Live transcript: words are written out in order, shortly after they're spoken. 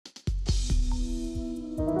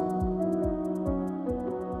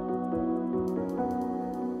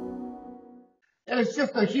it's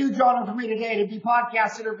just a huge honor for me today to be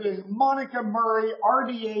podcast interviewing Monica Murray,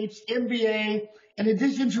 RDH, MBA. In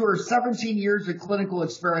addition to her 17 years of clinical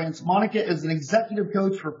experience, Monica is an executive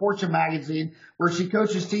coach for Fortune magazine, where she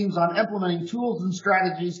coaches teams on implementing tools and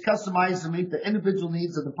strategies customized to meet the individual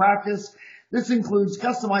needs of the practice. This includes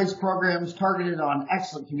customized programs targeted on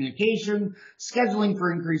excellent communication, scheduling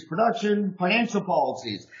for increased production, financial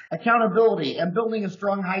policies, accountability, and building a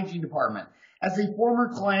strong hygiene department. As a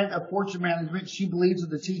former client of Fortune Management, she believes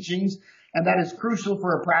in the teachings, and that is crucial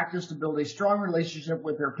for a practice to build a strong relationship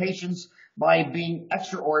with their patients by being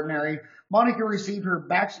extraordinary. Monica received her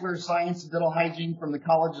Bachelor of Science in Dental Hygiene from the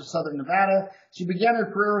College of Southern Nevada. She began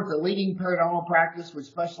her career with a leading periodontal practice which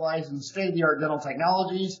specialized in state-of-the-art dental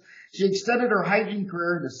technologies. She extended her hygiene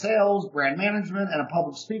career into sales, brand management, and a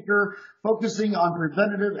public speaker, focusing on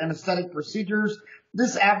preventative and aesthetic procedures.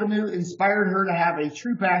 This avenue inspired her to have a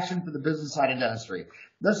true passion for the business side of dentistry,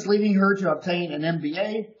 thus leading her to obtain an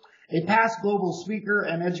MBA. A past global speaker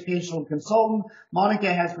and educational consultant,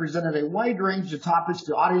 Monica has presented a wide range of topics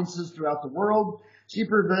to audiences throughout the world. She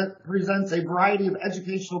presents a variety of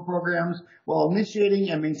educational programs while initiating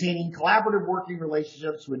and maintaining collaborative working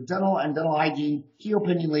relationships with dental and dental hygiene key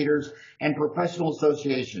opinion leaders and professional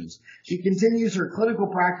associations. She continues her clinical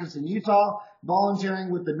practice in Utah,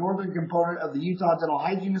 volunteering with the northern component of the Utah Dental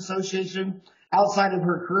Hygiene Association. Outside of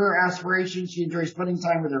her career aspirations, she enjoys spending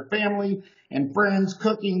time with her family and friends,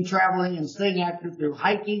 cooking, traveling, and staying active through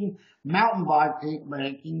hiking, mountain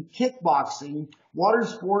biking, kickboxing, water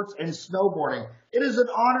sports, and snowboarding. It is an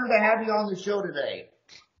honor to have you on the show today.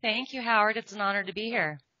 Thank you, Howard. It's an honor to be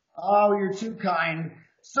here. Oh, you're too kind.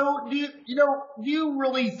 So do you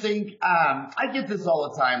really think, I get this all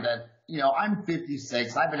the time that, I'm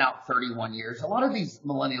 56. I've been out 31 years. A lot of these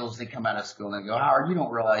millennials, they come out of school and they go, Howard, you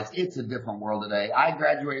don't realize it's a different world today. I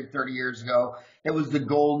graduated 30 years ago. It was the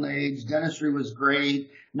golden age. Dentistry was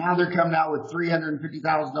great. Now they're coming out with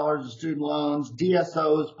 $350,000 of student loans,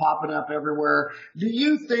 DSOs popping up everywhere. Do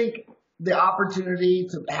you think the opportunity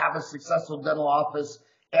to have a successful dental office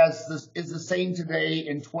is the same today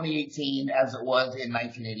in 2018 as it was in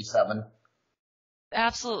 1987?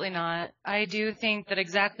 Absolutely not. I do think that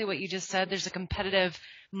exactly what you just said, there's a competitive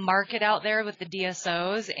market out there with the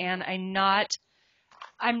DSOs, and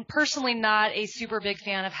I'm personally not a super big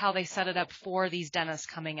fan of how they set it up for these dentists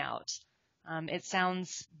coming out. It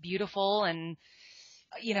sounds beautiful and,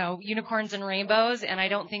 unicorns and rainbows, and I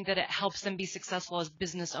don't think that it helps them be successful as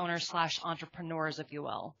business owners / entrepreneurs, if you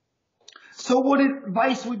will. So what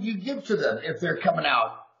advice would you give to them if they're coming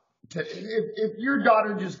out? If your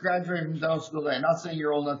daughter just graduated from dental school today, not saying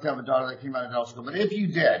you're old enough to have a daughter that came out of dental school, but if you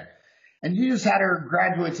did, and you just had her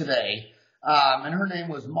graduate today, and her name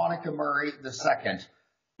was Monica Murray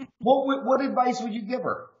II, what advice would you give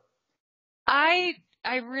her? I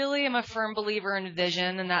really am a firm believer in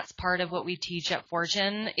vision, and that's part of what we teach at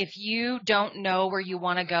Fortune. If you don't know where you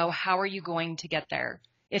want to go, how are you going to get there?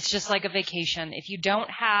 It's just like a vacation. If you don't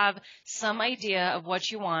have some idea of what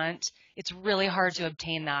you want, it's really hard to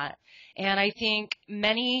obtain that. And I think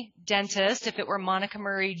many dentists, if it were Monica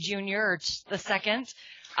Murray Jr. or the second,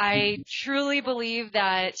 I truly believe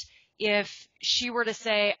that if she were to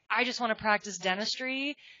say, I just want to practice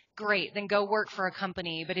dentistry, great, then go work for a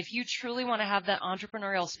company. But if you truly want to have that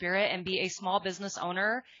entrepreneurial spirit and be a small business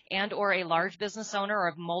owner and or a large business owner or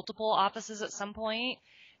have multiple offices at some point,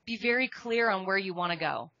 be very clear on where you want to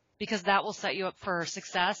go, because that will set you up for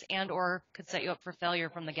success and or could set you up for failure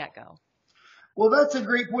from the get-go. Well, that's a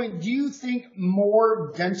great point. Do you think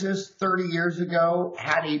more dentists 30 years ago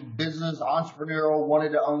had a business entrepreneurial,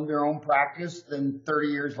 wanted to own their own practice than 30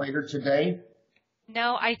 years later today?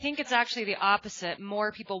 No, I think it's actually the opposite.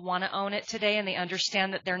 More people want to own it today, and they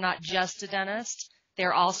understand that they're not just a dentist.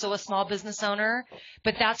 They're also a small business owner,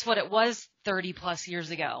 but that's what it was 30 plus years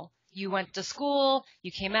ago. You went to school,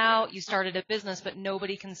 you came out, you started a business, but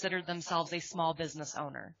nobody considered themselves a small business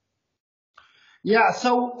owner. Yeah.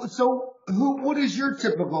 So what is your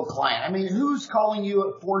typical client? I mean, who's calling you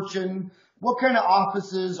at Fortune? What kind of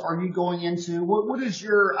offices are you going into? What is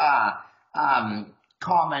your,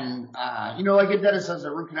 common, like a dentist has a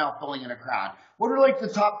root canal filling in a crown. What are like the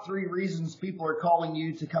top 3 reasons people are calling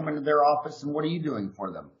you to come into their office, and what are you doing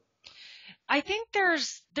for them? I think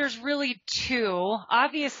there's really 2.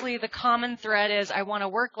 Obviously, the common thread is I want to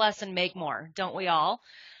work less and make more, don't we all?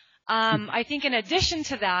 I think in addition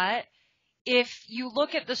to that, if you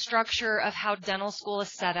look at the structure of how dental school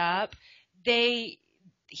is set up,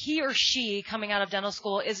 he or she coming out of dental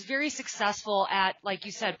school is very successful at, like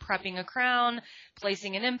you said, prepping a crown,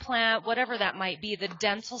 placing an implant, whatever that might be. The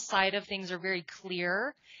dental side of things are very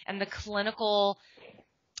clear, and the clinical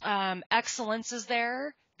excellence is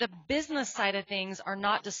there. the business side of things are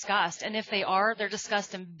not discussed. And if they are, they're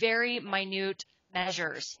discussed in very minute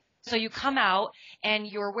measures. So you come out and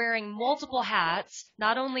you're wearing multiple hats.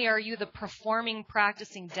 Not only are you the performing,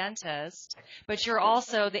 practicing dentist, but you're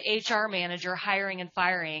also the HR manager hiring and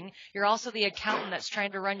firing. You're also the accountant that's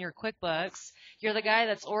trying to run your QuickBooks. You're the guy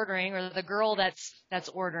that's ordering or the girl that's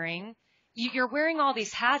ordering. You're wearing all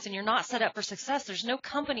these hats and you're not set up for success. There's no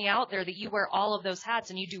company out there that you wear all of those hats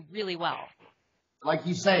and you do really well. Like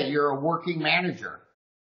you say, you're a working manager.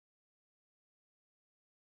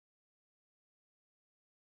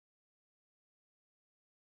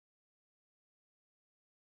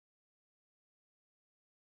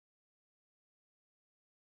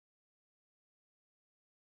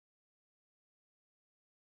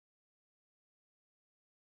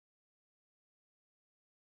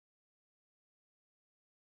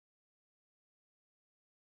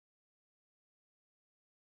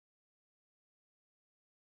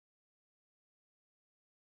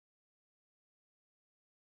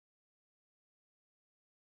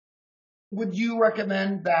 Would you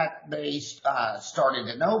recommend that they start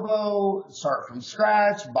de novo, start from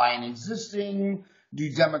scratch, buy an existing? Do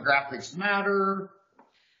demographics matter?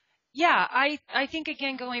 Yeah, I think,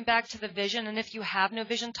 again, going back to the vision, and if you have no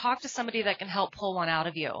vision, talk to somebody that can help pull one out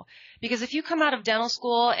of you. Because if you come out of dental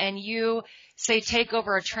school and you, say, take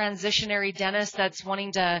over a transitionary dentist that's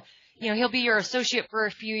wanting to, he'll be your associate for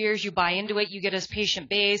a few years, you buy into it, you get his patient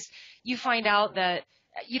base, you find out that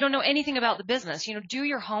you don't know anything about the business. Do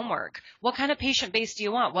your homework. What kind of patient base do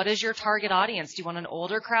you want? What is your target audience? Do you want an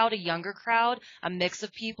older crowd, a younger crowd, a mix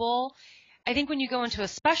of people? I think when you go into a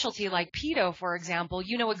specialty like pedo, for example,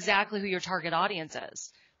 you know exactly who your target audience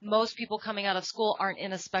is. Most people coming out of school aren't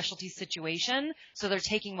in a specialty situation, so they're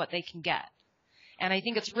taking what they can get. And I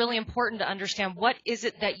think it's really important to understand what is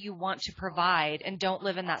it that you want to provide and don't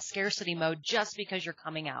live in that scarcity mode just because you're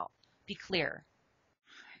coming out. Be clear.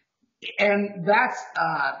 And that's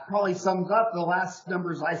probably sums up the last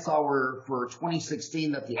numbers I saw were for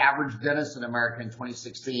 2016 that the average dentist in America in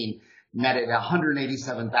 2016 netted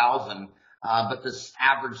 187,000, but this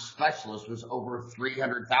average specialist was over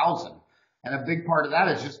 300,000. And a big part of that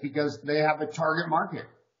is just because they have a target market.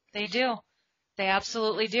 They do. They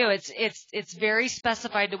absolutely do. It's very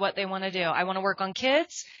specified to what they want to do. I want to work on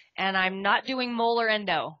kids, and I'm not doing molar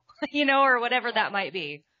endo, or whatever that might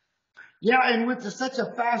be. Yeah, and with such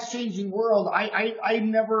a fast-changing world,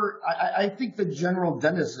 I think the general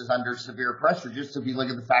dentist is under severe pressure. Just if you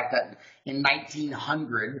look at the fact that in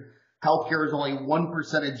 1900, healthcare was only 1%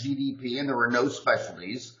 of GDP, and there were no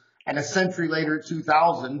specialties. And a century later,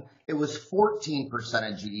 2000, it was 14%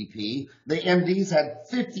 of GDP. The MDs had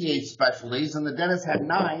 58 specialties, and the dentists had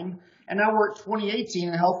 9. And now we're at 2018,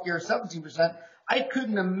 and healthcare 17%. I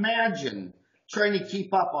couldn't imagine trying to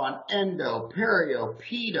keep up on endo, perio,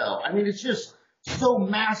 pedo. I mean, it's just so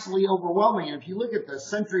massively overwhelming. And if you look at the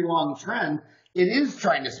century-long trend, it is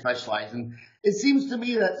trying to specialize. And it seems to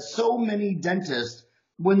me that so many dentists,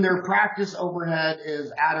 when their practice overhead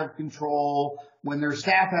is out of control, when their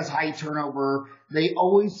staff has high turnover, they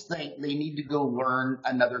always think they need to go learn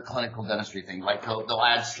another clinical dentistry thing. Like they'll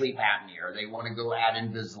add sleep apnea, or they want to go add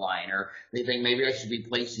Invisalign, or they think maybe I should be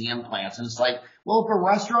placing implants. And it's like, well, if a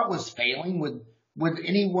restaurant was failing, would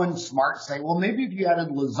anyone smart say, well, maybe if you added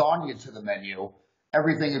lasagna to the menu,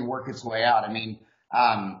 everything would work its way out? I mean,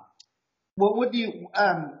 what would you,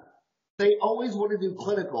 they always want to do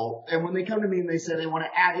clinical. And when they come to me and they say they want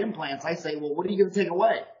to add implants, I say, well, what are you going to take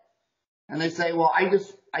away? And they say, well, I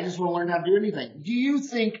just want to learn how to do anything. Do you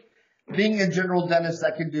think being a general dentist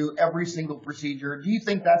that can do every single procedure, do you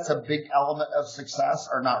think that's a big element of success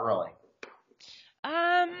or not really?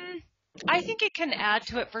 I think it can add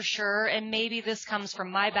to it for sure. And maybe this comes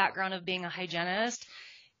from my background of being a hygienist.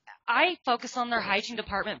 I focus on their hygiene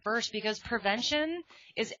department first because prevention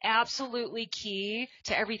is absolutely key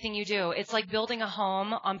to everything you do. It's like building a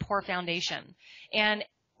home on poor foundation. And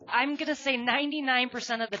I'm going to say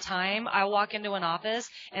 99% of the time I walk into an office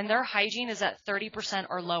and their hygiene is at 30%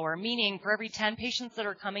 or lower, meaning for every 10 patients that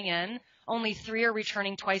are coming in, only 3 are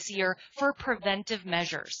returning twice a year for preventive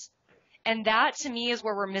measures. And that to me is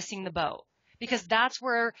where we're missing the boat, because that's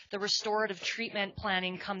where the restorative treatment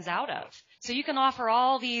planning comes out of. So you can offer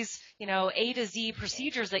all these, A to Z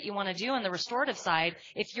procedures that you want to do on the restorative side.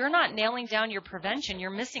 If you're not nailing down your prevention,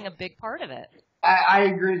 you're missing a big part of it. I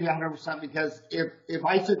agree with you 100% because if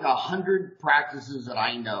I took 100 practices that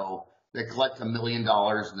I know that collect $1 million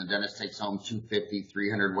and the dentist takes home $250,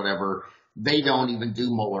 $300, whatever, they don't even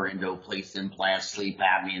do molar endo, place implants, sleep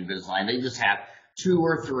apnea, Invisalign. They just have 2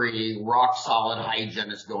 or 3 rock solid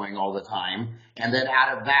hygienists going all the time. And then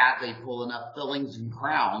out of that, they pull enough fillings and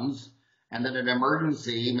crowns and then an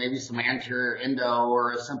emergency, maybe some anterior endo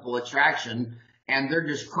or a simple extraction, and they're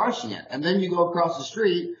just crushing it. And then you go across the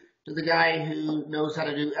street to the guy who knows how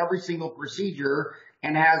to do every single procedure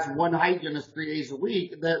and has one hygienist 3 days a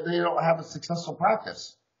week, that they don't have a successful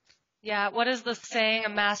practice. Yeah. What is the saying? A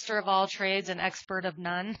master of all trades, an expert of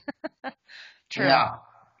none. True. Yeah,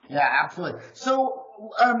 absolutely. So,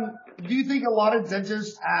 do you think a lot of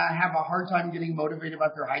dentists have a hard time getting motivated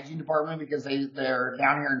about their hygiene department because they're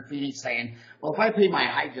down here in Phoenix saying, well, if I pay my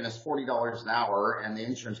hygienist $40 an hour and the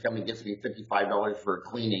insurance company gives me $55 for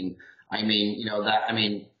cleaning, my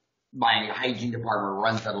hygiene department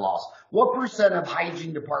runs at a loss. What percent of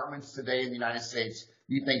hygiene departments today in the United States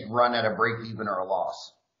do you think run at a break even or a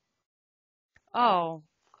loss? Oh,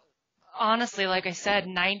 honestly, like I said,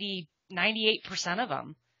 98% of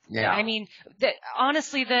them. Yeah. I mean,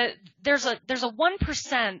 honestly, there's a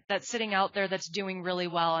 1% that's sitting out there that's doing really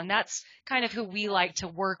well, and that's kind of who we like to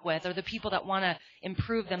work with, or the people that want to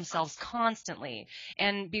improve themselves constantly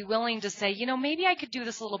and be willing to say, maybe I could do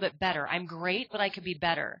this a little bit better. I'm great, but I could be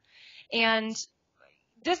better. And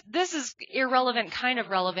this is irrelevant, kind of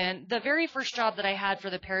relevant. The very first job that I had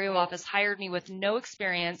for the perio office hired me with no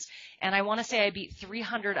experience, and I want to say I beat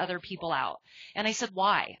 300 other people out. And I said,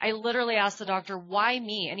 why? I literally asked the doctor, why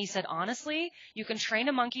me? And he said, honestly, you can train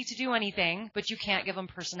a monkey to do anything, but you can't give him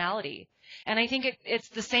personality. And I think it's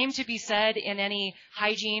the same to be said in any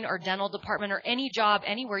hygiene or dental department or any job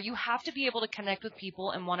anywhere. You have to be able to connect with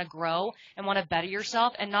people and want to grow and want to better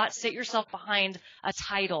yourself and not sit yourself behind a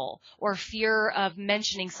title or fear of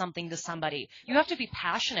mentioning something to somebody. You have to be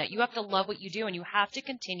passionate. You have to love what you do, and you have to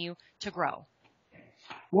continue to grow.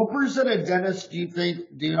 What percent of dentists do you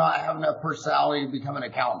think do not have enough personality to become an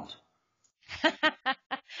accountant?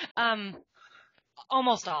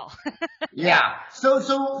 Almost all. Yeah.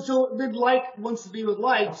 So then like wants to be with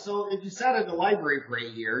like. So if you sat at the library for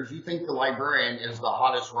 8 years, you think the librarian is the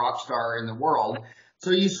hottest rock star in the world.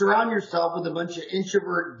 So you surround yourself with a bunch of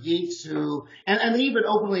introvert geeks who, and they even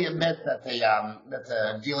openly admit that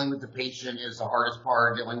dealing with the patient is the hardest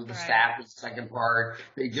part, dealing with the staff is the second part.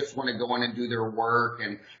 They just want to go in and do their work,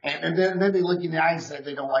 and then they look you in the eye and say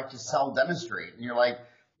they don't like to sell dentistry. And you're like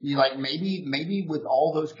maybe with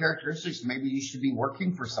all those characteristics, maybe you should be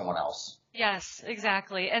working for someone else. Yes,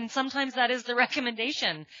 exactly. And sometimes that is the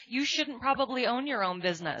recommendation. You shouldn't probably own your own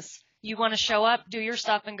business. You want to show up, do your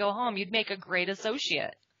stuff, and go home. You'd make a great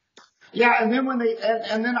associate. Yeah, and then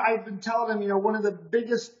and then I've been telling them, one of the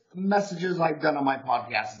biggest messages I've done on my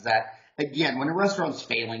podcast is that, again, when a restaurant's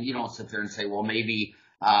failing, you don't sit there and say, well, maybe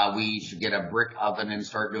we should get a brick oven and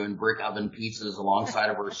start doing brick oven pizzas alongside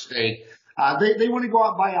of our steak. They want to go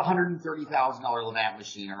out and buy a $130,000 Levant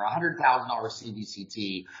machine or a $100,000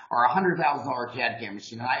 CBCT or a $100,000 CAD/CAM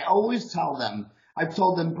machine. And I always tell them, I've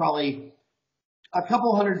told them probably a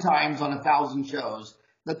couple hundred times on 1,000 shows,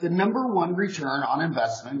 that the number one return on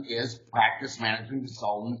investment is practice management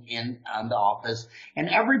consultant in the office. And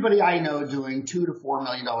everybody I know doing $2 to $4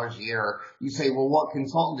 million a year, you say, well, what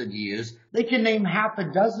consultant did you use? They can name half a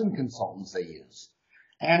dozen consultants they use.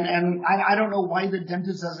 And I don't know why the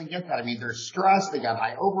dentist doesn't get that. I mean, they're stressed, they got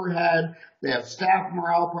high overhead, they have staff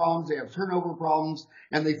morale problems, they have turnover problems,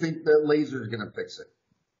 and they think that laser is going to fix it.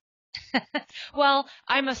 Well,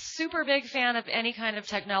 I'm a super big fan of any kind of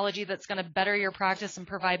technology that's going to better your practice and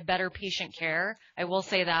provide better patient care. I will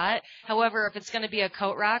say that. However, if it's going to be a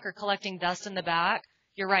coat rack or collecting dust in the back,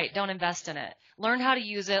 you're right. Don't invest in it. Learn how to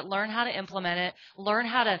use it. Learn how to implement it. Learn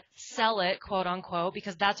how to sell it, quote unquote,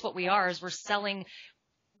 because that's what we are. Is we're selling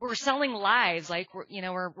lives. Like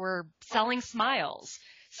we're selling smiles.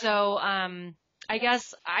 So I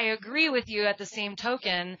guess I agree with you. At the same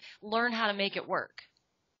token, learn how to make it work.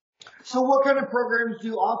 So what kind of programs do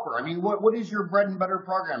you offer? I mean, what is your bread and butter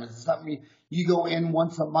program? Is it something you go in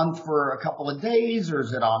once a month for a couple of days, or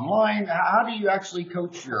is it online? How do you actually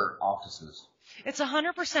coach your offices? It's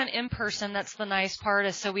 100% in person. That's the nice part,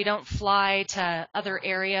 is so we don't fly to other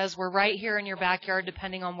areas. We're right here in your backyard,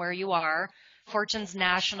 depending on where you are. Fortune's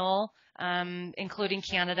national, including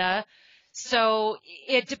Canada. So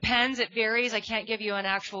it depends. It varies. I can't give you an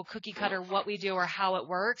actual cookie cutter what we do or how it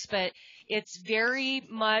works, but it's very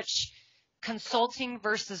much consulting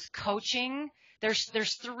versus coaching.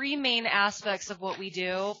 There's three main aspects of what we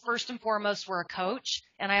do. First and foremost, we're a coach,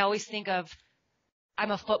 and I always think of I'm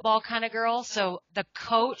a football kind of girl, so the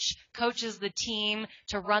coach coaches the team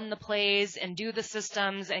to run the plays and do the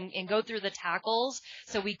systems and go through the tackles.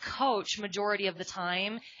 So we coach majority of the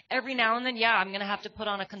time. Every now and then, yeah, I'm going to have to put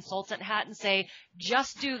on a consultant hat and say,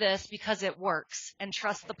 just do this because it works and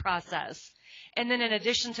trust the process. And then in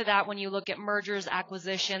addition to that, when you look at mergers,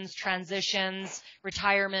 acquisitions, transitions,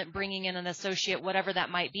 retirement, bringing in an associate, whatever that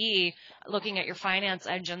might be, looking at your finance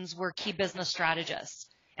engines, we're key business strategists.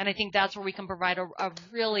 And I think that's where we can provide a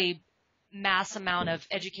really mass amount of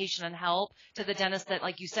education and help to the dentist that,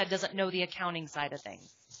 like you said, doesn't know the accounting side of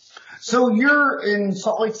things. So you're in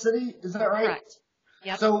Salt Lake City, is that right? Correct.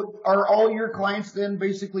 Yep. So are all your clients then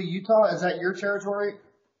basically Utah? Is that your territory?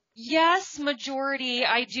 Yes, majority.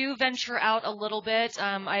 I do venture out a little bit.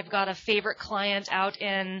 I've got a favorite client out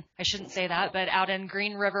in, I shouldn't say that, but out in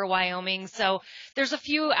Green River, Wyoming. So there's a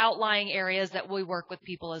few outlying areas that we work with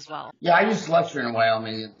people as well. Yeah, I used to lecture in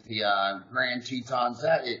Wyoming at the Grand Tetons.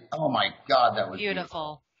 Oh my God, that was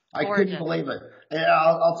beautiful. I couldn't believe it. And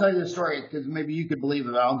I'll tell you the story because maybe you could believe it.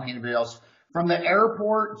 I don't think anybody else. From the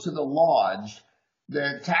airport to the lodge,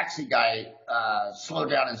 the taxi guy slowed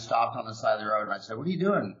down and stopped on the side of the road. And I said, "What are you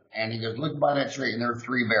doing?" And he goes, "Look by that tree." And there were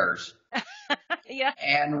 3 bears. Yeah.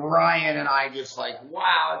 And Ryan and I just like,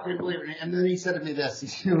 wow, I couldn't believe it. And then he said to me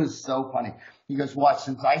this. It was so funny. He goes, "Watch,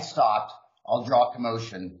 since I stopped, I'll draw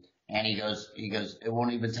commotion." And he goes, "It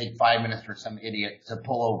won't even take 5 minutes for some idiot to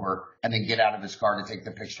pull over and then get out of his car to take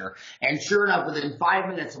the picture." And sure enough, within 5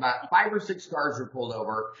 minutes, about 5 or 6 cars are pulled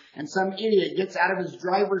over, and some idiot gets out of his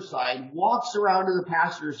driver's side, walks around to the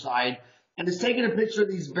passenger side, and is taking a picture of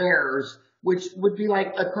these bears, which would be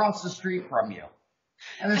like across the street from you.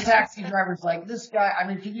 And the taxi driver's like, "This guy," I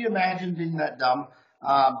mean, can you imagine being that dumb?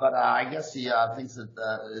 But I guess he thinks that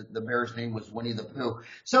the bear's name was Winnie the Pooh.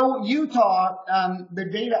 So Utah, the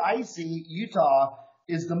data I see, Utah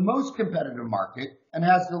is the most competitive market and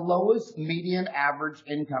has the lowest median average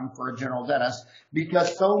income for a general dentist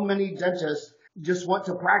because so many dentists just want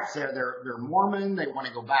to practice there. They're Mormon. They want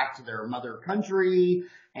to go back to their mother country,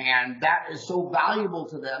 and that is so valuable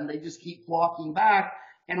to them. They just keep flocking back.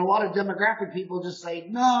 And a lot of demographic people just say,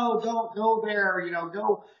 "No, don't go there.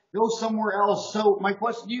 Go somewhere else." So my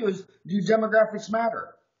question to you is, do demographics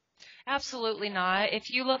matter? Absolutely not. If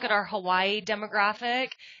you look at our Hawaii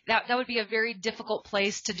demographic, that would be a very difficult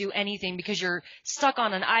place to do anything because you're stuck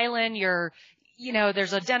on an island.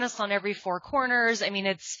 There's a dentist on every 4 corners. I mean,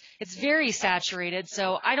 it's very saturated.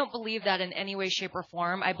 So I don't believe that in any way, shape, or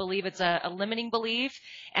form. I believe it's a limiting belief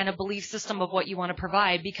and a belief system of what you want to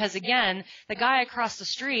provide. Because again, the guy across the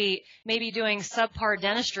street may be doing subpar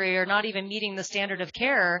dentistry or not even meeting the standard of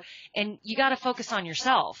care, and you got to focus on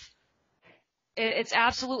yourself. It's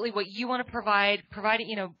absolutely what you want to provide,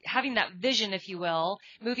 having that vision, if you will,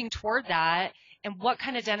 moving toward that, and what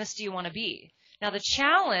kind of dentist do you want to be? Now, the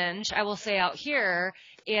challenge, I will say out here,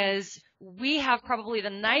 is we have probably the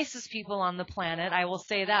nicest people on the planet, I will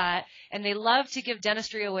say that, and they love to give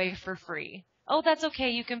dentistry away for free. "Oh, that's okay,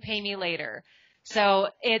 you can pay me later." So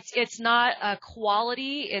it's not a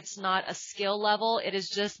quality, it's not a skill level, it is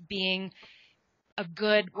just being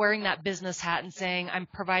wearing that business hat and saying, "I'm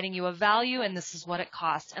providing you a value and this is what it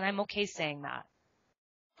costs," and I'm okay saying that.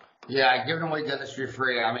 Yeah, giving away dentistry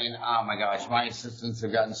free. I mean, oh my gosh, my assistants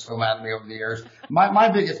have gotten so mad at me over the years. My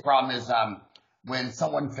biggest problem is when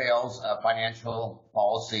someone fails a financial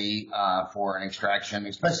policy for an extraction,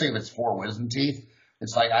 especially if it's 4 wisdom teeth.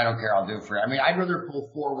 It's like, I don't care, I'll do it free. I mean, I'd rather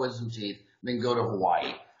pull 4 wisdom teeth than go to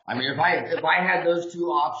Hawaii. I mean, if I had those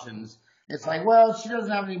 2 options, it's like, well, she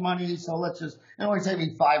doesn't have any money, so it only take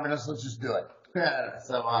me 5 minutes, let's just do it.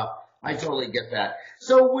 So I totally get that.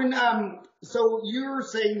 So so you're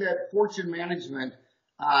saying that Fortune Management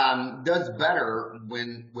does better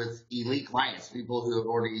with elite clients, people who have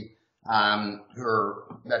already who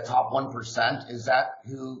are the top 1%. Is that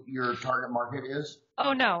who your target market is?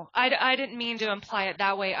 Oh, no, I didn't mean to imply it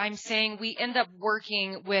that way. I'm saying we end up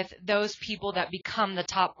working with those people that become the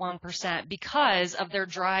top 1% because of their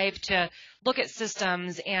drive to look at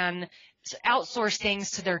systems and outsource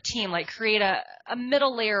things to their team, like create a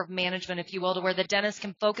middle layer of management, if you will, to where the dentist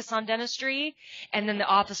can focus on dentistry and then the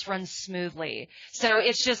office runs smoothly. So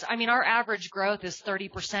it's just, our average growth is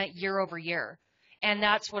 30% year over year. And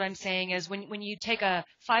that's what I'm saying is when you take a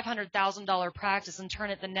 $500,000 practice and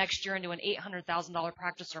turn it the next year into an $800,000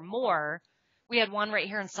 practice or more, we had one right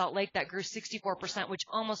here in Salt Lake that grew 64%, which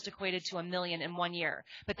almost equated to $1 million in 1 year.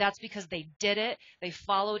 But that's because they did it, they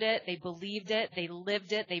followed it, they believed it, they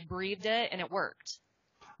lived it, they breathed it, and it worked.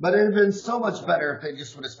 But it would have been so much better if they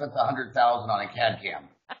just would have spent the $100,000 on a CAD cam.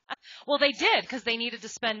 Well, they did because they needed to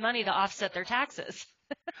spend money to offset their taxes.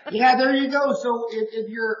 Yeah, there you go. So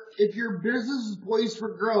if your business is poised for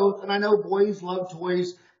growth, and I know boys love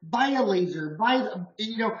toys, buy a laser.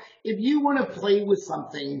 If you want to play with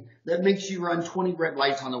something that makes you run 20 red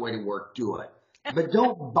lights on the way to work, do it. But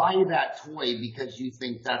don't buy that toy because you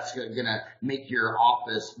think that's going to make your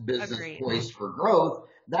office business Agreed. poised for growth.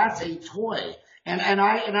 That's a toy. And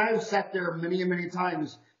I've sat there many and many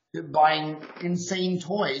times buying insane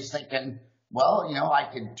toys thinking, well, I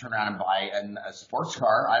could turn around and buy a sports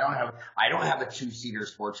car. I don't have a two-seater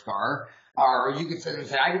sports car. Or you could sit there and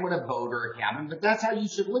say, I want a boat or a cabin. But that's how you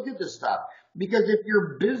should look at this stuff. Because if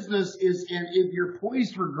your business if you're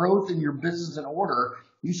poised for growth and your business in order,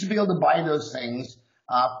 you should be able to buy those things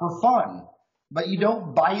for fun. But you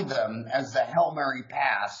don't buy them as the Hail Mary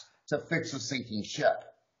pass to fix a sinking ship.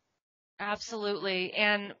 Absolutely.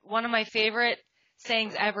 And one of my favorite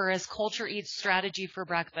sayings ever is culture eats strategy for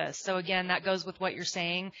breakfast. So again, that goes with what you're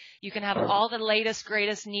saying. You can have all the latest,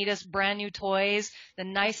 greatest, neatest, brand new toys, the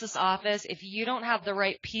nicest office. If you don't have the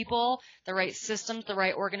right people, the right systems, the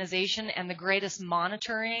right organization, and the greatest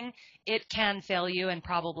monitoring, it can fail you and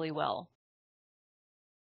probably will.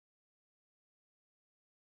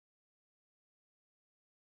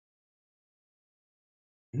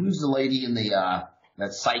 Who's the lady in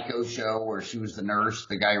that Psycho show where she was the nurse,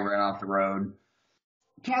 the guy ran off the road?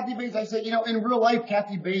 Kathy Bates, I said, in real life,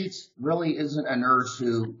 Kathy Bates really isn't a nurse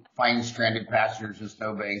who finds stranded passengers in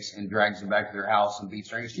snowbanks and drags them back to their house and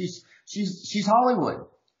beats her. She's Hollywood.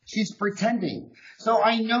 She's pretending. So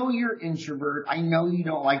I know you're introvert. I know you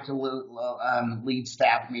don't like to lead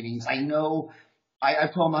staff meetings. I know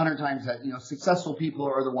I've told them 100 times that, successful people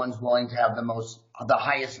are the ones willing to have the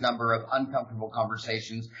highest number of uncomfortable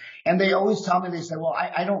conversations. And they always tell me, they say, well,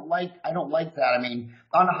 I don't like that. I mean,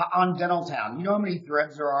 on Dental Town, you know how many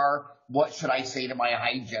threads there are? What should I say to my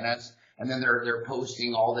hygienist? And then they're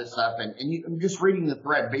posting all this stuff. And I'm just reading the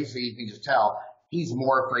thread. Basically, you can just tell he's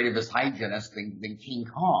more afraid of his hygienist than King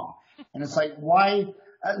Kong. And it's like, why?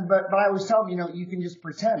 But I always tell them, you can just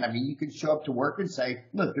pretend. I mean, you can show up to work and say,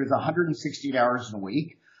 look, there's 168 hours in a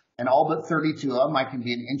week, and all but 32 of them, I can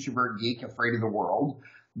be an introvert geek afraid of the world.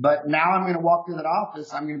 But now I'm going to walk through that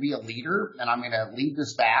office. I'm going to be a leader, and I'm going to lead the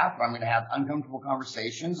staff. I'm going to have uncomfortable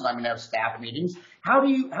conversations, and I'm going to have staff meetings. How do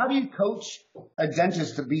you coach a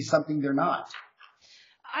dentist to be something they're not?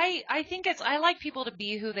 I think I like people to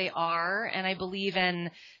be who they are, and I believe in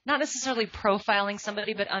not necessarily profiling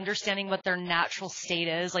somebody, but understanding what their natural state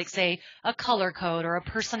is, like say a color code or a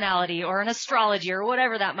personality or an astrology or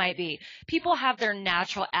whatever that might be. People have their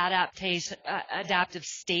natural adaptive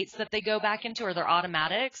states that they go back into, or their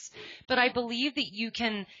automatics, but I believe that you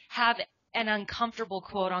can have an uncomfortable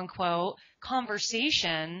quote unquote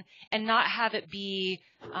conversation and not have it be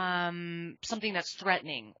something that's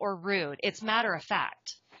threatening or rude. It's matter of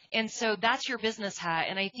fact. And so that's your business hat.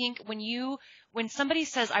 And I think when somebody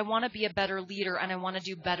says, I want to be a better leader and I want to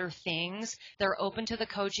do better things, they're open to the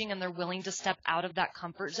coaching and they're willing to step out of that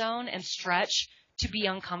comfort zone and stretch to be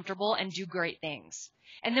uncomfortable and do great things.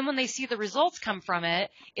 And then when they see the results come from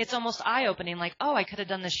it, it's almost eye-opening, like, oh, I could have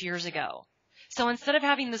done this years ago. So instead of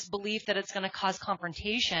having this belief that it's going to cause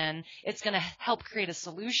confrontation, it's going to help create a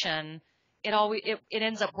solution, it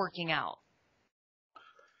ends up working out.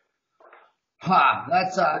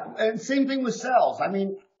 That's and same thing with sales. I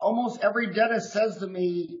mean, almost every dentist says to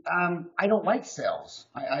me, I don't like sales.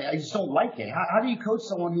 I just don't like it. How do you coach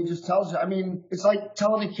someone who just tells you? I mean, it's like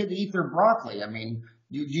telling a kid to eat their broccoli. I mean,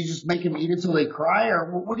 do you just make them eat it till they cry,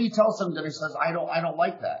 or what do you tell somebody that says, I don't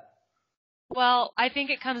like that? Well, I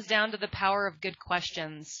think it comes down to the power of good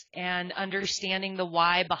questions and understanding the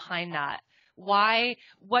why behind that. Why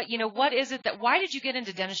did you get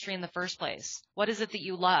into dentistry in the first place? What is it that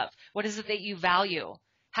you love? What is it that you value?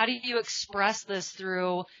 How do you express this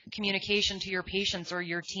through communication to your patients or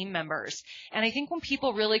your team members? And I think when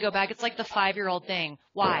people really go back, it's like the 5-year-old thing.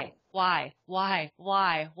 Why?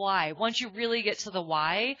 Once you really get to the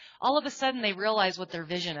why, all of a sudden they realize what their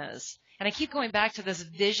vision is. And I keep going back to this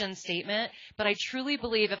vision statement, but I truly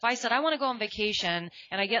believe if I said I want to go on vacation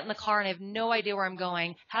and I get in the car and I have no idea where I'm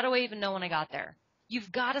going, how do I even know when I got there?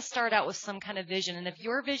 You've got to start out with some kind of vision. And if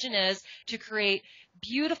your vision is to create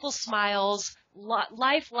beautiful smiles,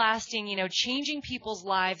 life-lasting, changing people's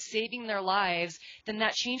lives, saving their lives, then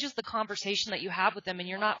that changes the conversation that you have with them, and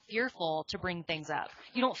you're not fearful to bring things up.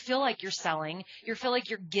 You don't feel like you're selling. You feel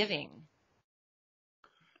like you're giving.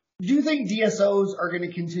 Do you think DSOs are going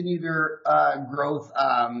to continue their growth,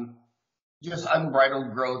 just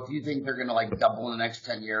unbridled growth? Do you think they're going to double in the next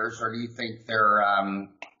 10 years, or do you think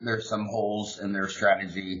there's some holes in their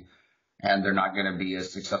strategy and they're not going to be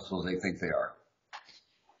as successful as they think they are?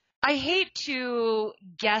 I hate to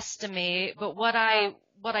guesstimate, but what I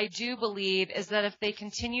do believe is that if they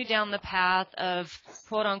continue down the path of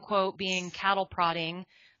quote unquote being cattle prodding,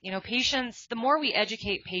 patients, the more we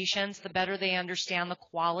educate patients, the better they understand the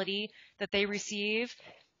quality that they receive.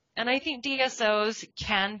 And I think DSOs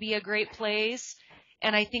can be a great place.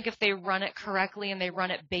 And I think if they run it correctly and they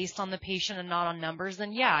run it based on the patient and not on numbers,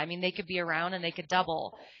 then yeah, I mean, they could be around and they could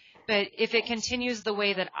double. But if it continues the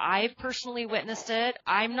way that I've personally witnessed it,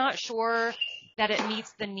 I'm not sure that it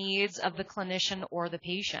meets the needs of the clinician or the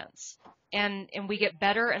patients. And we get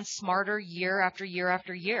better and smarter year after year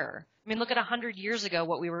after year. I mean, look at 100 years ago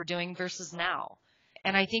what we were doing versus now.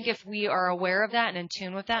 And I think if we are aware of that and in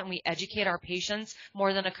tune with that and we educate our patients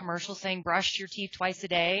more than a commercial saying brush your teeth twice a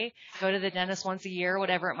day, go to the dentist once a year,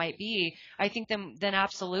 whatever it might be, I think then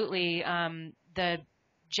absolutely the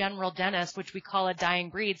general dentist, which we call a dying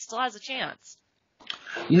breed, still has a chance.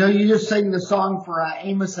 You just sang the song for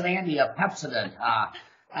Amos and Andy, Pepsodent.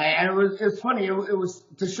 And it's funny. It was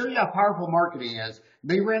to show you how powerful marketing is.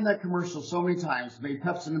 They ran that commercial so many times, made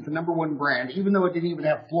Pepsodent the #1 brand, even though it didn't even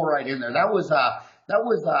have fluoride in there. That was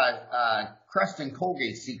Crest and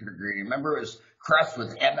Colgate's secret ingredient. Remember, it was Crest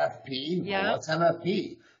with MFP. Yeah. Well, what's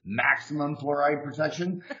MFP? Maximum fluoride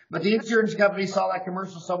protection. But the insurance company saw that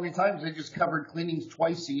commercial so many times, they just covered cleanings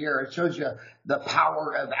twice a year. It shows you the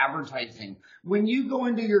power of advertising. When you go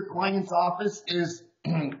into your client's office, is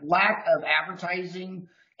lack of advertising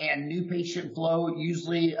and new patient flow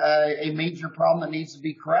usually a major problem that needs to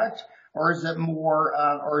be correct, or is it more,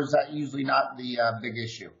 or is that usually not the big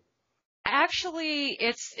issue? Actually,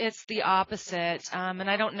 it's the opposite, and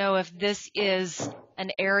I don't know if this is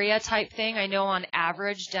an area type thing. I know on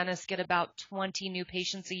average, dentists get about 20 new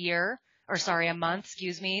patients a month,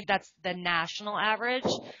 excuse me. That's the national average.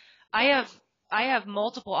 I have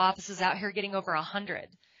multiple offices out here getting over 100.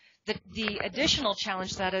 The additional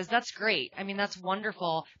challenge to that is that's great. I mean, that's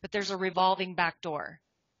wonderful, but there's a revolving back door.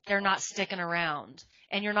 They're not sticking around,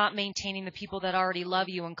 and you're not maintaining the people that already love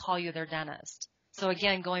you and call you their dentist. So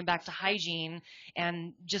again, going back to hygiene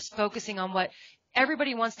and just focusing on what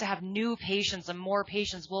everybody wants to have new patients and more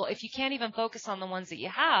patients. Well, if you can't even focus on the ones that you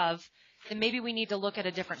have, then maybe we need to look at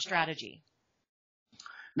a different strategy.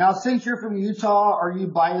 Now, since you're from Utah, are you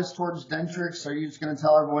biased towards Dentrix? Are you just going to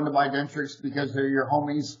tell everyone to buy Dentrix because they're your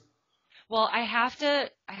homies? Well, I have to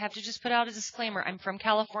just put out a disclaimer. I'm from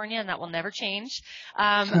California, and that will never change.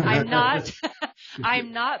 I'm not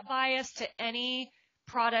biased to any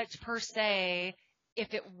product per se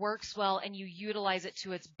if it works well and you utilize it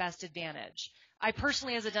to its best advantage. I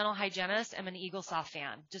personally, as a dental hygienist, am an Eagle Soft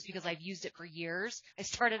fan just because I've used it for years. I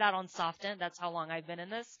started out on SoftDent. That's how long I've been in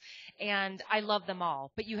this. And I love them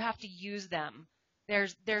all, but you have to use them.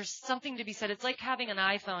 There's something to be said. It's like having an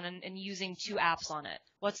iPhone and using 2 apps on it.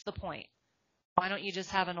 What's the point? Why don't you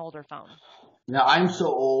just have an older phone? Now, I'm so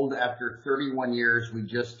old. After 31 years, we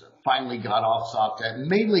just finally got off SoftDent,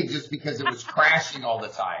 mainly just because it was crashing all the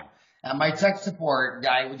time. And my tech support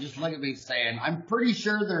guy would just look at me saying, I'm pretty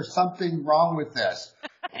sure there's something wrong with this.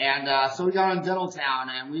 And so we got on Dental Town,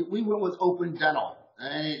 and we went with Open Dental.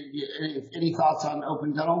 Any thoughts on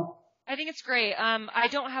Open Dental? I think it's great. I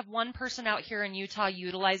don't have one person out here in Utah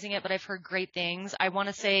utilizing it, but I've heard great things. I want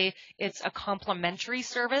to say it's a complimentary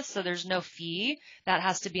service, so there's no fee. That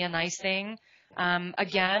has to be a nice thing.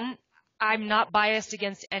 Again, I'm not biased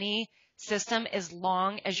against any system as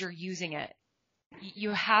long as you're using it.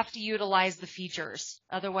 You have to utilize the features.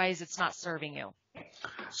 Otherwise, it's not serving you.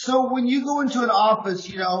 So when you go into an office,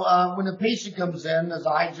 when a patient comes in, as a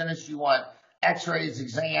hygienist, you want x-rays,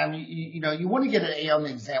 exam, you want to get an A on the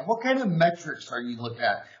exam. What kind of metrics are you looking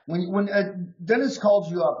at? When a dentist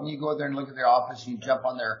calls you up and you go there and look at their office and you jump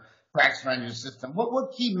on their practice management system,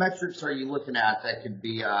 what key metrics are you looking at that could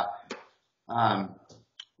be,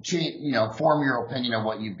 form your opinion of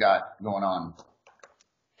what you've got going on?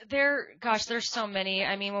 There's so many.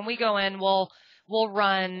 I mean, when we go in, we'll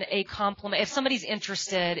run a compliment. If somebody's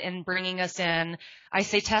interested in bringing us in, I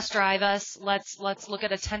say test drive us. Let's look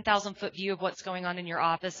at a 10,000 foot view of what's going on in your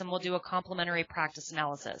office, and we'll do a complimentary practice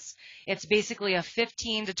analysis. It's basically a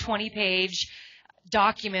 15 to 20 page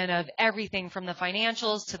document of everything from the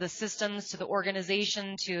financials to the systems to the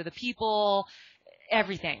organization to the people,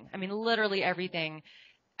 everything. I mean, literally everything.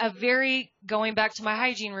 Going back to my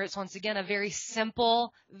hygiene roots, once again, a very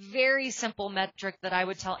simple metric that I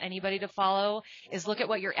would tell anybody to follow is look at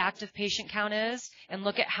what your active patient count is and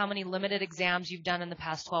look at how many limited exams you've done in the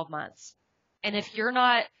past 12 months. And if you're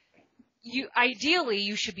not, ideally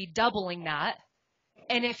you should be doubling that.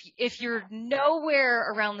 And if you're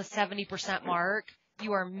nowhere around the 70% mark,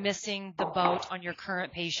 you are missing the boat on your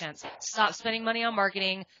current patients. Stop spending money on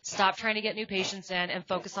marketing. Stop trying to get new patients in and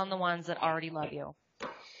focus on the ones that already love you.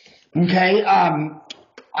 Okay.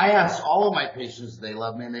 I asked all of my patients if they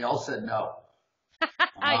love me, and they all said no.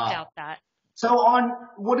 I doubt that. So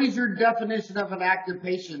what is your definition of an active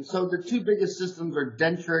patient? So the two biggest systems are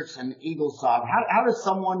Dentrix and EagleSoft. How does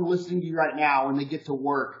someone listening to you right now, when they get to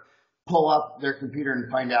work, pull up their computer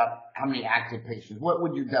and find out how many active patients? What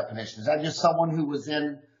would your definition? Is that just someone who was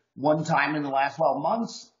in one time in the last 12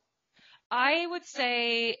 months? I would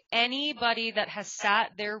say anybody that has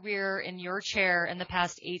sat their rear in your chair in the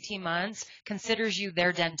past 18 months considers you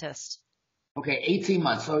their dentist. Okay, 18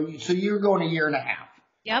 months. So you're going a year and a half.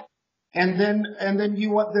 Yep. And then you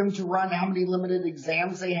want them to run how many limited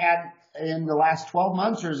exams they had in the last 12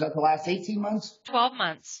 months, or is that the last 18 months? 12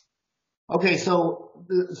 months. Okay, so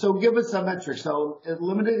give us a metric. So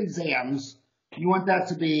limited exams, you want that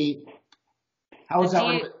to be, how is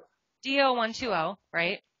that? DO120,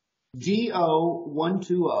 right?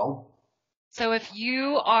 DO120. So if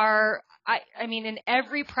you are, I mean, in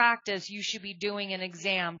every practice, you should be doing an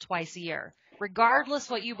exam twice a year. Regardless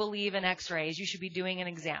what you believe in x-rays, you should be doing an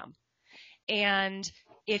exam. And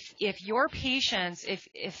if your patients,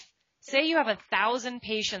 if say you have 1,000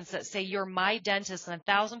 patients that say you're my dentist and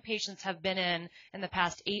 1,000 patients have been in the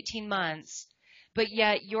past 18 months, but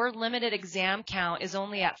yet your limited exam count is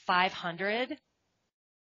only at 500,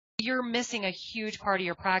 you're missing a huge part of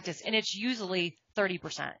your practice, and it's usually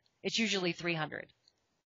 30%. It's usually 300.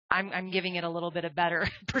 I'm giving it a little bit of better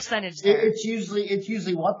percentage there. It's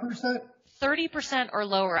usually what percent? 30% or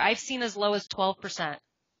lower. I've seen as low as 12%.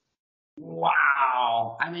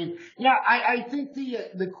 Wow. I mean, yeah, I think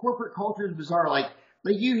the corporate culture is bizarre. Like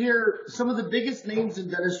you hear some of the biggest names in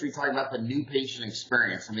dentistry talking about the new patient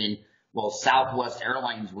experience. I mean, well, Southwest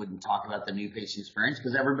Airlines wouldn't talk about the new patient experience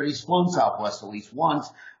because everybody's flown Southwest at least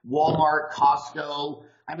once. Walmart, Costco.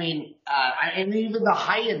 I mean, and even the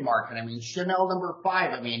high-end market. I mean, Chanel number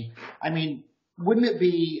 5. I mean, wouldn't it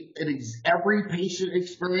be every patient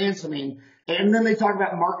experience? I mean, and then they talk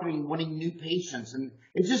about marketing, winning new patients, and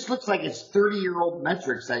it just looks like it's 30-year-old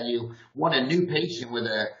metrics that you want a new patient with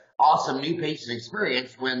an awesome new patient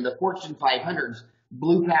experience when the Fortune 500s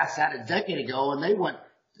blew past that a decade ago, and they don't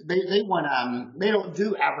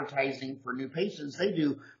do advertising for new patients. They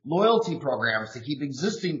do loyalty programs to keep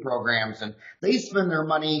existing programs, and they spend their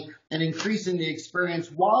money in increasing the experience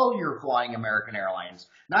while you're flying American Airlines,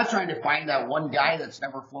 not trying to find that one guy that's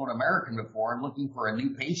never flown American before and looking for a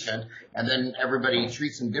new patient, and then everybody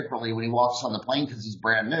treats him differently when he walks on the plane because he's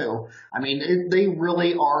brand new. I mean, they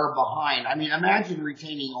really are behind. I mean, imagine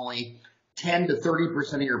retaining only 10 to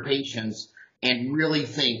 30% of your patients and really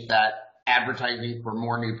think that advertising for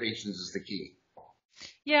more new patients is the key.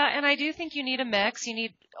 Yeah, and I do think you need a mix. You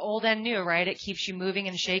need old and new, right? It keeps you moving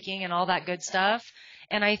and shaking and all that good stuff.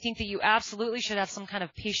 And I think that you absolutely should have some kind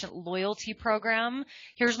of patient loyalty program.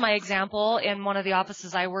 Here's my example. In one of the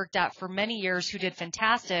offices I worked at for many years who did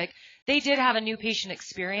fantastic, they did have a new patient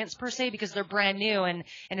experience per se because they're brand new and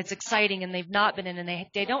it's exciting and they've not been in and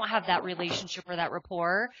they don't have that relationship or that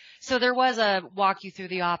rapport. So there was a walk you through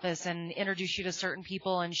the office and introduce you to certain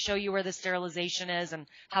people and show you where the sterilization is and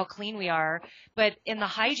how clean we are. But in the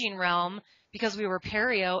hygiene realm, because we were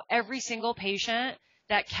perio, every single patient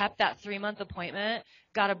that kept that 3-month appointment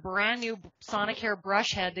got a brand new Sonicare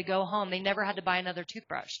brush head to go home. They never had to buy another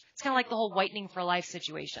toothbrush. It's kind of like the whole whitening for life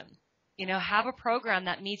situation. You know, have a program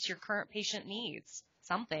that meets your current patient needs.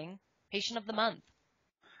 Something. Patient of the month.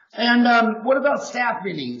 And what about staff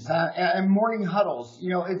meetings and morning huddles? You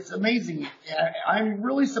know, it's amazing. I'm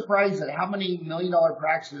really surprised at how many $1 million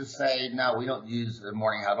practices say, no, we don't use the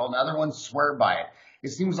morning huddle, and other ones swear by it. It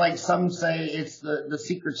seems like some say it's the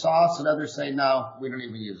secret sauce, and others say, no, we don't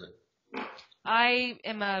even use it. I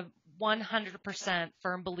am a 100%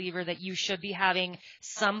 firm believer that you should be having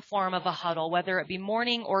some form of a huddle, whether it be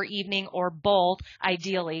morning or evening or both,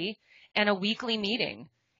 ideally, and a weekly meeting.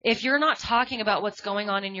 If you're not talking about what's going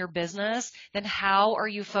on in your business, then how are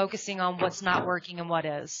you focusing on what's not working and what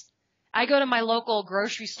is? I go to my local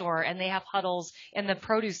grocery store and they have huddles in the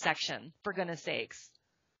produce section, for goodness sakes.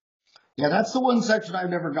 Yeah, that's the one section I've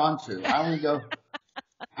never gone to. I only go.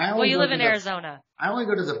 Well, you live in Arizona. I only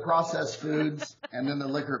go to the processed foods and then the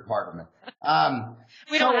liquor department.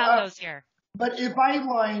 We don't have those here. But if I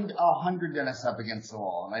lined 100 dentists up against the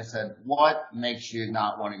wall and I said, what makes you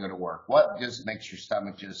not want to go to work? What just makes your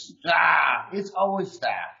stomach just, it's always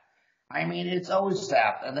staff. I mean, it's always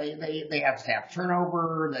staff. And they have staff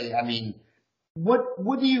turnover.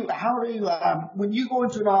 When you go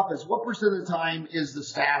into an office, what percent of the time is the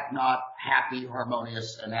staff not happy,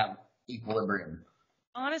 harmonious, and have equilibrium?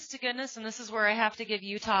 Honest to goodness, and this is where I have to give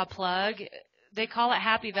Utah a plug, they call it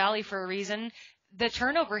Happy Valley for a reason. The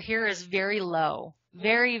turnover here is very low,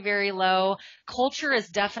 very, very low. Culture is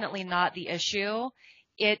definitely not the issue.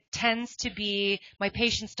 It tends to be my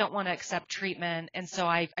patients don't want to accept treatment, and so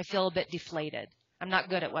I feel a bit deflated. I'm not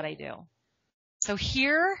good at what I do. So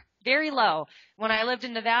here, very low. When I lived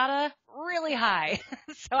in Nevada, really high.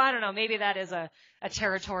 So I don't know, maybe that is a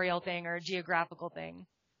territorial thing or a geographical thing.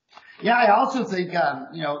 Yeah, I also think,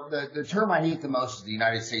 the term I hate the most is the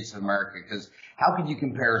United States of America, because how could you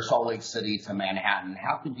compare Salt Lake City to Manhattan?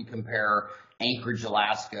 How could you compare Anchorage,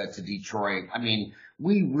 Alaska to Detroit? I mean,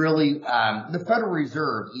 we really, the Federal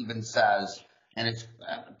Reserve even says, and it's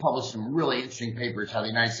published some really interesting papers, how the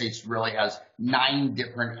United States really has 9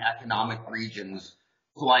 different economic regions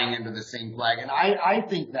flying under the same flag. And I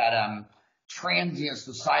think that transient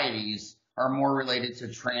societies are more related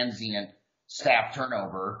to transient staff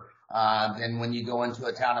turnover than when you go into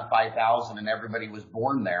a town of 5,000 and everybody was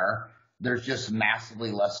born there. There's just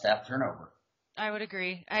massively less staff turnover. I would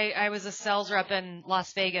agree. I was a sales rep in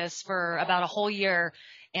Las Vegas for about a whole year,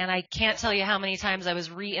 and I can't tell you how many times I was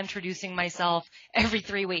reintroducing myself every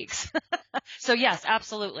 3 weeks. So yes,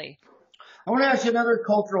 absolutely. I want to ask you another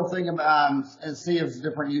cultural thing and see if it's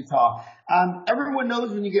different in Utah. Everyone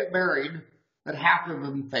knows when you get married that half of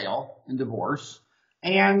them fail in divorce.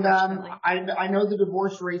 And I know the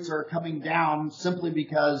divorce rates are coming down simply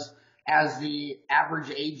because as the average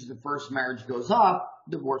age of the first marriage goes up,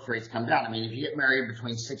 divorce rates come down. I mean, if you get married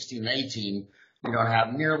between 16 and 18, you don't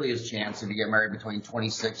have nearly as chance if you get married between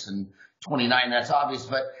 26 and 29. That's obvious.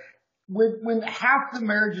 But when half the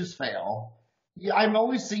marriages fail, I'm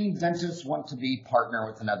always seeing dentists want to be partner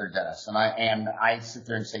with another dentist. And I sit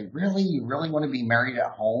there and say, really? You really want to be married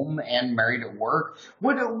at home and married at work?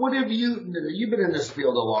 What have you've been in this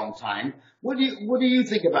field a long time. What do you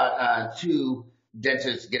think about, two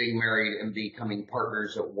dentists getting married and becoming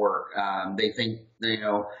partners at work? They think,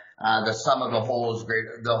 the sum of the whole is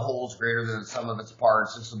greater, the whole is greater than the sum of its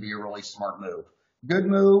parts. This will be a really smart move. Good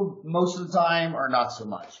move most of the time, or not so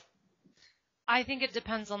much? I think it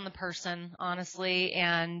depends on the person, honestly.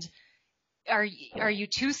 And are you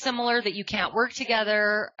too similar that you can't work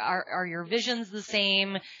together? Are your visions the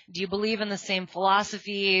same? Do you believe in the same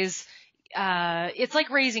philosophies? It's like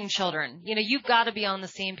raising children. You've got to be on the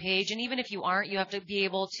same page. And even if you aren't, you have to be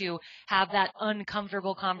able to have that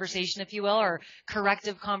uncomfortable conversation, if you will, or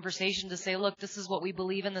corrective conversation to say, look, this is what we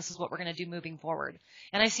believe in. This is what we're going to do moving forward.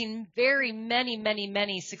 And I've seen very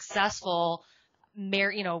many successful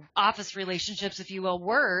office relationships, if you will,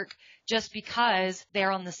 work just because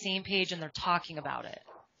they're on the same page and they're talking about it.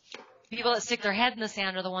 People that stick their head in the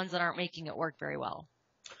sand are the ones that aren't making it work very well.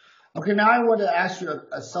 Okay, now I want to ask you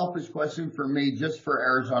a selfish question for me, just for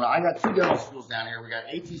Arizona. I got 2 dental schools down here. We got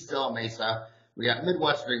AT Still Mesa. We got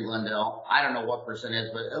Midwestern Glendale. I don't know what percent it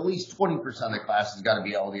is, but at least 20% of the class has got to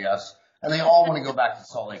be LDS, and they all want to go back to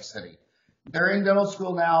Salt Lake City. They're in dental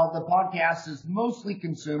school now. The podcast is mostly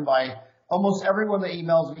consumed by almost everyone that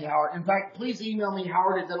emails me, Howard. In fact, please email me,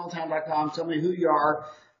 howard@dentaltown.com. Tell me who you are.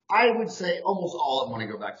 I would say almost all of them want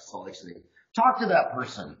to go back to Salt Lake City. Talk to that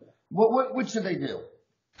person. What should they do?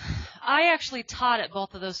 I actually taught at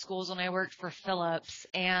both of those schools when I worked for Phillips,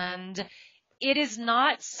 and it is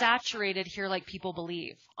not saturated here like people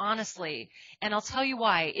believe, honestly. And I'll tell you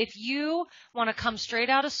why. If you want to come straight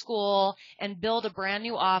out of school and build a brand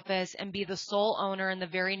new office and be the sole owner and the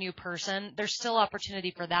very new person, there's still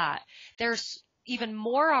opportunity for that. There's even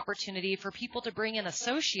more opportunity for people to bring in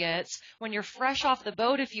associates when you're fresh off the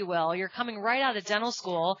boat, if you will. You're coming right out of dental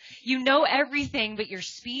school. You know everything, but your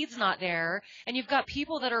speed's not there. And you've got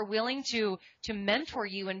people that are willing to mentor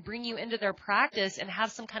you and bring you into their practice and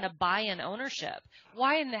have some kind of buy-in ownership.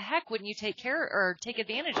 Why in the heck wouldn't you take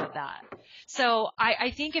advantage of that? So I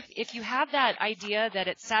think if you have that idea that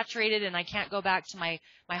it's saturated and I can't go back to my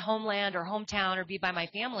homeland or hometown or be by my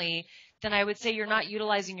family, then I would say you're not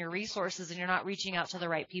utilizing your resources and you're not reaching out to the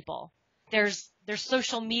right people. There's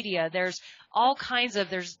social media. There's all kinds of,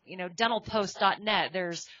 dentalpost.net.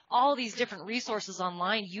 There's all these different resources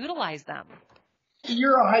online. Utilize them.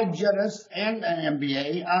 You're a hygienist and an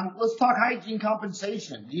MBA. Let's talk hygiene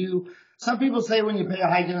compensation. Some people say when you pay a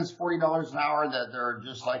hygienist $40 an hour that they're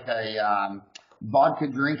just like a vodka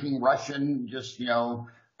drinking Russian,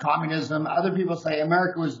 communism. Other people say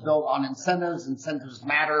America was built on incentives. Incentives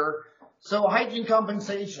matter. So hygiene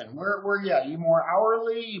compensation, where are you? Are you more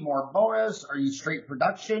hourly? You more bonus? Are you straight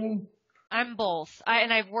production? I'm both.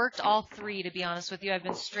 I've worked all three, to be honest with you. I've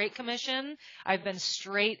been straight commission. I've been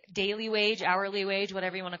straight daily wage, hourly wage,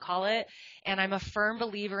 whatever you want to call it. And I'm a firm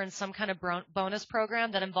believer in some kind of bonus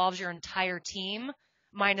program that involves your entire team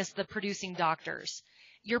minus the producing doctors.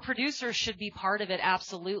 Your producers should be part of it,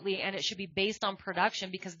 absolutely, and it should be based on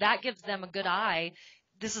production because that gives them a good eye.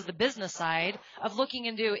 This is the business side of looking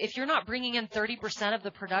into if you're not bringing in 30% of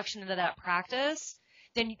the production into that practice,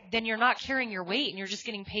 then you're not carrying your weight and you're just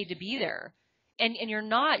getting paid to be there. And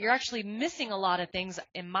you're actually missing a lot of things,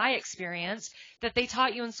 in my experience, that they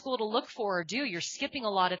taught you in school to look for or do. You're skipping a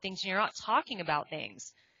lot of things and you're not talking about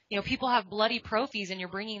things. You know, people have bloody prophies and you're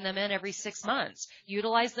bringing them in every 6 months.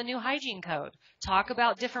 Utilize the new hygiene code. Talk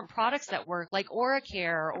about different products that work, like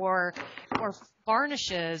OraCare or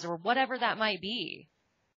varnishes or whatever that might be.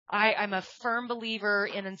 I'm a firm believer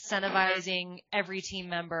in incentivizing every team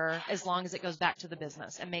member as long as it goes back to the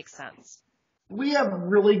business and makes sense. We have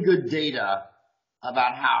really good data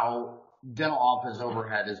about how dental office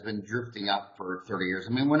overhead has been drifting up for 30 years.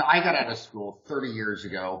 I mean, when I got out of school 30 years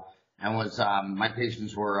ago and my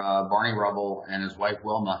patients were Barney Rubble and his wife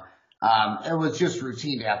Wilma, it was just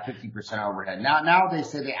routine to have 50% overhead. Now they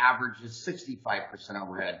say the average is 65%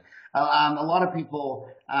 overhead. A lot of people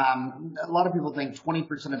think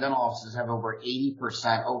 20% of dental offices have over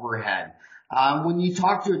 80% overhead. When you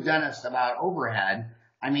talk to a dentist about overhead,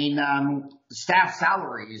 I mean, staff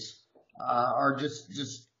salaries are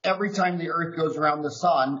just every time the earth goes around the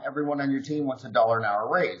sun, everyone on your team wants $1 an hour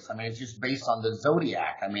raise. I mean, it's just based on the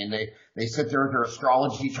zodiac. I mean, they sit there with their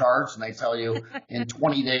astrology charts and they tell you in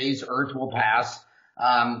 20 days earth will pass.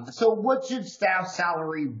 So what should staff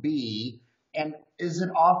salary be? And is it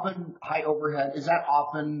often high overhead? Is that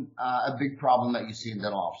often a big problem that you see in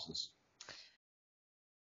dental offices?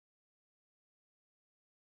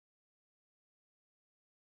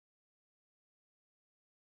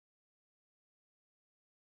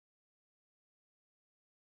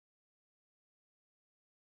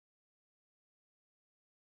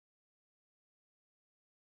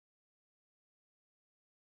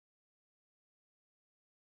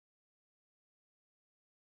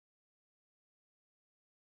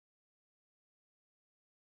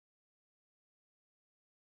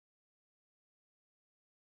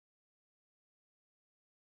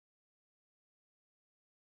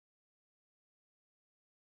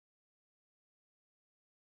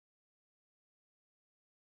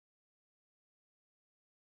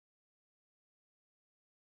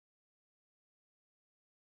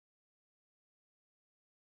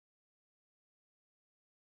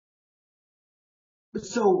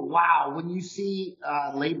 So, wow, when you see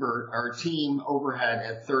labor or team overhead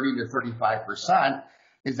at 30 to 35%,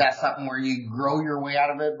 is that something where you grow your way out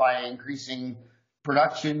of it by increasing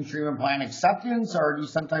production, treatment plan acceptance, or do you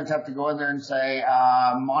sometimes have to go in there and say,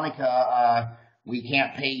 Monica, we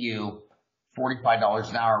can't pay you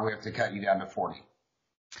 $45 an hour, we have to cut you down to 40?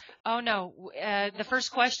 Oh, no. The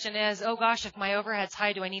first question is, oh, gosh, if my overhead's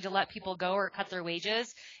high, do I need to let people go or cut their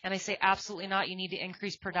wages? And I say, absolutely not. You need to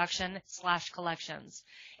increase production / collections.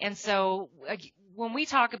 And so when we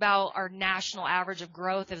talk about our national average of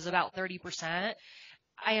growth is about 30%,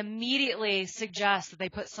 I immediately suggest that they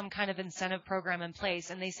put some kind of incentive program in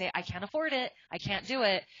place. And they say, I can't afford it. I can't do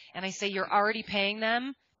it. And I say, you're already paying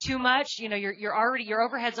them too much. You know, your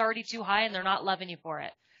overhead's already too high and they're not loving you for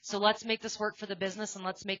it. So let's make this work for the business and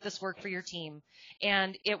let's make this work for your team.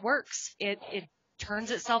 And it works. It turns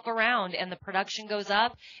itself around and the production goes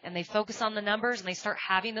up and they focus on the numbers and they start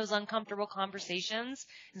having those uncomfortable conversations.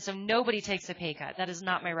 And so nobody takes a pay cut. That is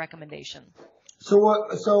not my recommendation. So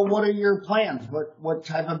what are your plans? What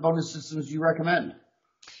type of bonus systems do you recommend?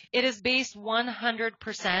 It is based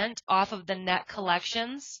 100% off of the net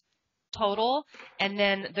collections total and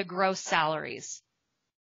then the gross salaries.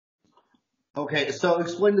 Okay, so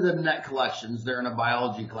explain to them net collections. They're in a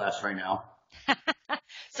biology class right now.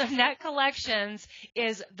 So net collections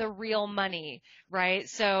is the real money, right?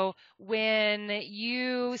 So when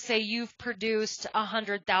you say you've produced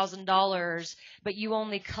 $100,000, but you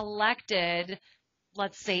only collected,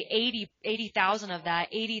 let's say 80,000 of that,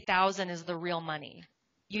 80,000 is the real money.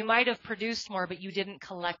 You might have produced more, but you didn't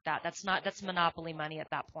collect that. That's monopoly money at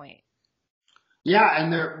that point. Yeah,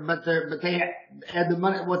 and they had the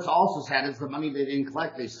money. What's also sad is the money they didn't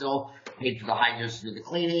collect. They still paid for the hygienists to do the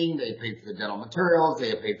cleaning. They paid for the dental materials.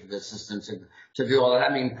 They paid for the assistants to do all that.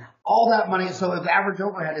 I mean, all that money. So if the average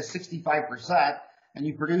overhead is 65%, and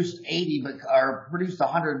you produced 80, or produced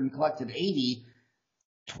 100 and collected 80,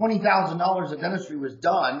 $20,000 of dentistry was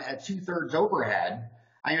done at 2/3 overhead.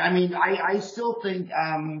 I still think.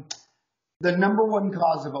 The number one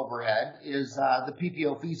cause of overhead is the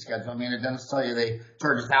PPO fee schedule. I mean, the dentists tell you they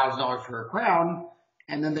charge $1,000 for a crown,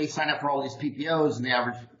 and then they sign up for all these PPOs, and the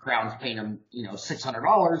average crown's paying them,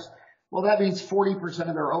 $600. Well, that means 40%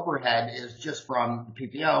 of their overhead is just from the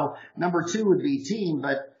PPO. Number two would be team,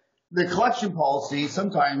 but the collection policy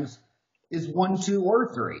sometimes is 1, 2,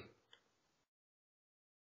 or 3.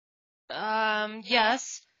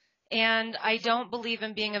 Yes. And I don't believe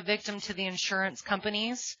in being a victim to the insurance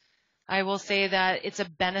companies. I will say that it's a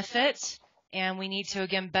benefit, and we need to,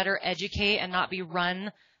 again, better educate and not be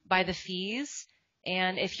run by the fees.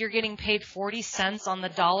 And if you're getting paid 40 cents on the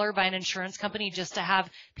dollar by an insurance company just to have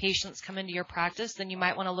patients come into your practice, then you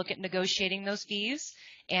might want to look at negotiating those fees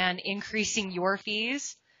and increasing your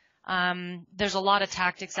fees. There's a lot of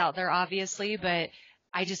tactics out there, obviously, but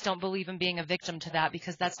I just don't believe in being a victim to that,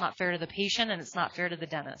 because that's not fair to the patient and it's not fair to the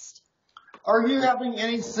dentist. Are you having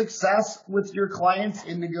any success with your clients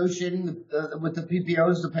in negotiating with the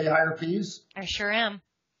PPOs to pay higher fees? I sure am.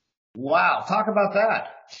 Wow. Talk about that.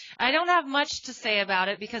 I don't have much to say about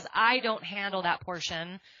it because I don't handle that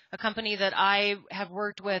portion. A company that I have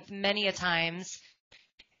worked with many a times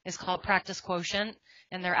is called Practice Quotient,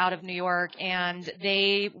 and they're out of New York, and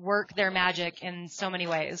they work their magic in so many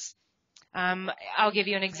ways. I'll give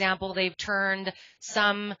you an example. They've turned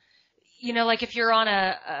some, like if you're on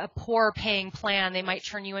a poor paying plan, they might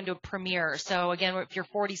turn you into a premier. So again, if you're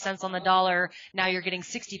 40 cents on the dollar, now you're getting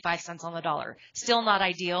 65 cents on the dollar. Still not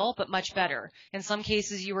ideal, but much better. In some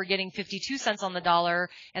cases, you were getting 52 cents on the dollar,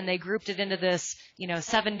 and they grouped it into this,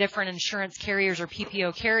 7 different insurance carriers or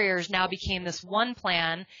PPO carriers now became this one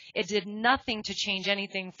plan. It did nothing to change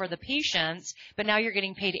anything for the patients, but now you're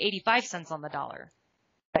getting paid 85 cents on the dollar.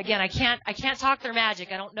 Again, I can't talk their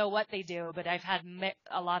magic. I don't know what they do, but I've had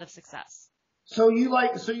a lot of success. So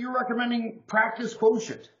you're recommending Practice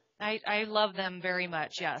Quotient? I love them very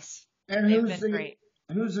much. Yes. And They've been great.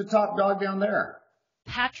 Who's the top dog down there?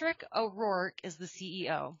 Patrick O'Rourke is the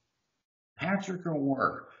CEO. Patrick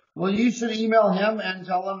O'Rourke. Well, you should email him and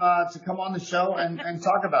tell him to come on the show and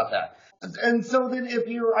talk about that. And so then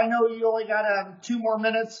I know you only got 2 more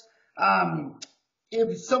minutes.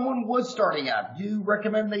 If someone was starting out, do you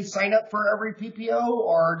recommend they sign up for every PPO,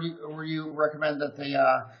 or do you recommend that they,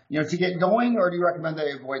 to get going, or do you recommend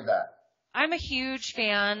they avoid that? I'm a huge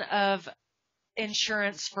fan of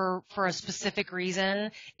insurance for a specific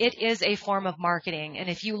reason. It is a form of marketing. And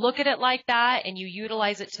if you look at it like that and you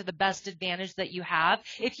utilize it to the best advantage that you have,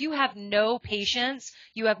 if you have no patients,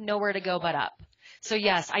 you have nowhere to go but up. So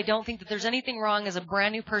yes, I don't think that there's anything wrong as a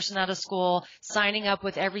brand new person out of school signing up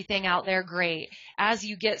with everything out there. Great. As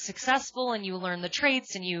you get successful and you learn the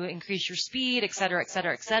traits and you increase your speed, et cetera, et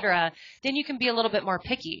cetera, et cetera, then you can be a little bit more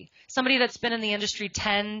picky. Somebody that's been in the industry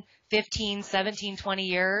 10, 15, 17, 20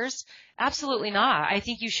 years, absolutely not. I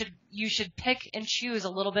think you should pick and choose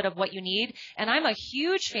a little bit of what you need. And I'm a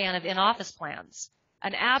huge fan of in-office plans,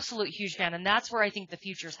 an absolute huge fan. And that's where I think the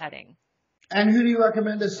future's heading. And who do you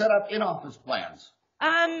recommend to set up in-office plans?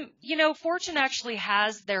 Fortune actually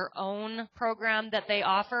has their own program that they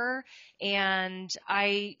offer, and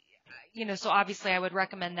so obviously I would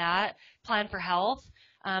recommend that. Plan for Health.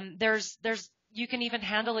 You can even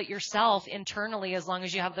handle it yourself internally as long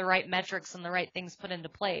as you have the right metrics and the right things put into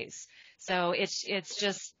place. So it's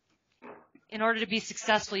just, in order to be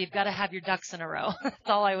successful, you've got to have your ducks in a row. That's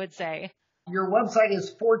all I would say. Your website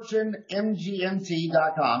is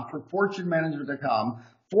fortunemgnt.com, for fortunemanager.com,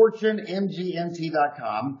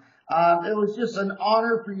 fortunemgnt.com. It was just an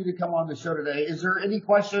honor for you to come on the show today. Is there any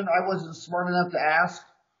question I wasn't smart enough to ask?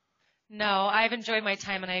 No, I've enjoyed my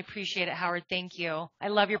time, and I appreciate it, Howard. Thank you. I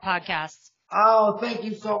love your podcasts. Oh, thank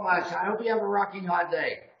you so much. I hope you have a rocking hot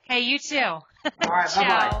day. Hey, you too. All right,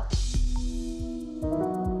 bye-bye.